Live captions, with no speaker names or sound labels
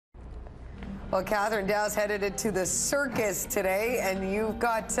Well, Catherine Dow's headed into the circus today, and you've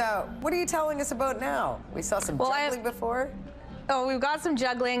got, what are you telling us about now? We saw some juggling before. Oh, we've got some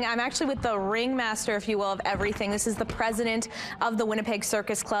juggling. I'm actually with the ringmaster, if you will, of everything. This is the president of the Winnipeg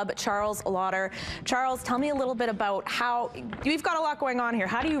Circus Club, Charles Lauder. Charles, tell me a little bit about how, we've got a lot going on here.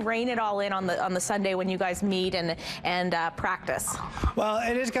 How do you rein it all in on the Sunday when you guys meet and practice? Well,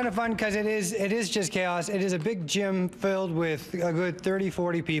 it is kind of fun because it is just chaos. It is a big gym filled with a good 30,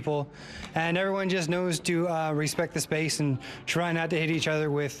 40 people, and everyone just knows to respect the space and try not to hit each other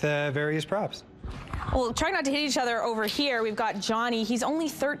with various props. Well, try not to hit each other over here. We've got Johnny. He's only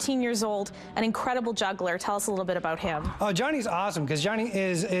 13 years old, an incredible juggler. Tell us a little bit about him. Oh, Johnny's awesome because Johnny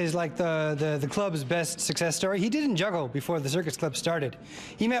is like the club's best success story. He didn't juggle before the Circus Club started.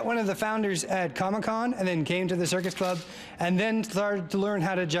 He met one of the founders at Comic-Con and then came to the Circus Club and then started to learn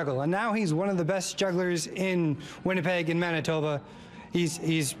how to juggle. And now he's one of the best jugglers in Winnipeg and Manitoba.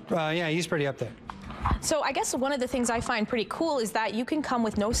 He's pretty up there. So I guess one of the things I find pretty cool is that you can come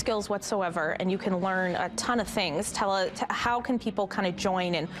with no skills whatsoever and you can learn a ton of things. How can people kind of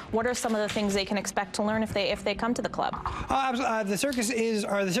join, and what are some of the things they can expect to learn if they come to the club? The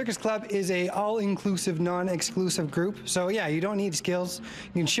Circus Club is a all-inclusive, non-exclusive group. So yeah, you don't need skills.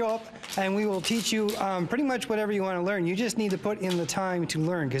 You can show up and we will teach you pretty much whatever you want to learn. You just need to put in the time to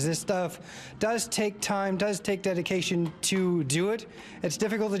learn, because this stuff does take time, does take dedication to do it. It's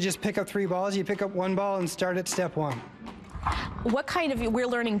difficult to just pick up 3 balls. You pick up 1 ball and start at step 1. What kind of, we're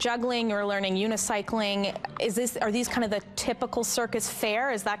learning juggling, we're learning unicycling. Are these kind of the typical circus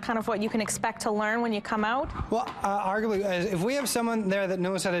fare? Is that kind of what you can expect to learn when you come out? Well, arguably, if we have someone there that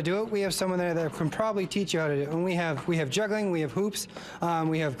knows how to do it, we have someone there that can probably teach you how to do it. And we have juggling, we have hoops,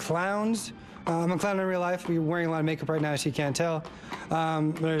 we have clowns. I'm a clown in real life. We're wearing a lot of makeup right now, so you can't tell.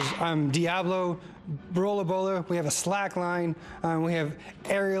 There's Diablo, roller bowler. We have a slack line. We have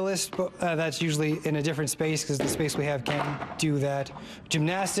aerialist, but that's usually in a different space because the space we have can't do that.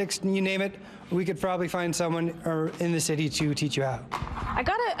 Gymnastics, you name it. We could probably find someone in the city to teach you how. I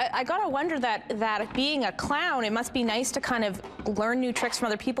gotta wonder that being a clown, it must be nice to kind of learn new tricks from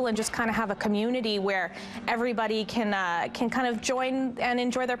other people and just kind of have a community where everybody can kind of join and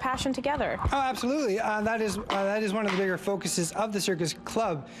enjoy their passion together. Oh, absolutely. That is one of the bigger focuses of the Circus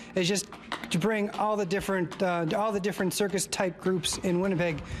Club, is just to bring all the different circus type groups in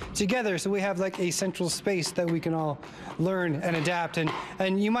Winnipeg together, so we have like a central space that we can all learn and adapt.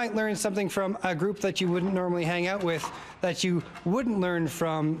 And you might learn something from a group that you wouldn't normally hang out with, that you wouldn't learn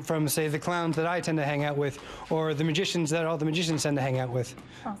from say the clowns that I tend to hang out with, or the magicians that all the magicians tend to hang out with.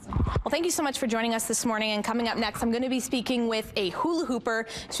 Awesome. Well, thank you so much for joining us this morning. And coming up next, I'm going to be speaking with a hula hooper.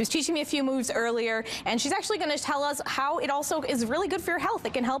 She was teaching me a few moves earlier, and she's actually going to tell us how it also is really good for your health.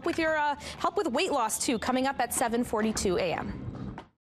 It can help with your weight loss too. Coming up at 7:42 a.m.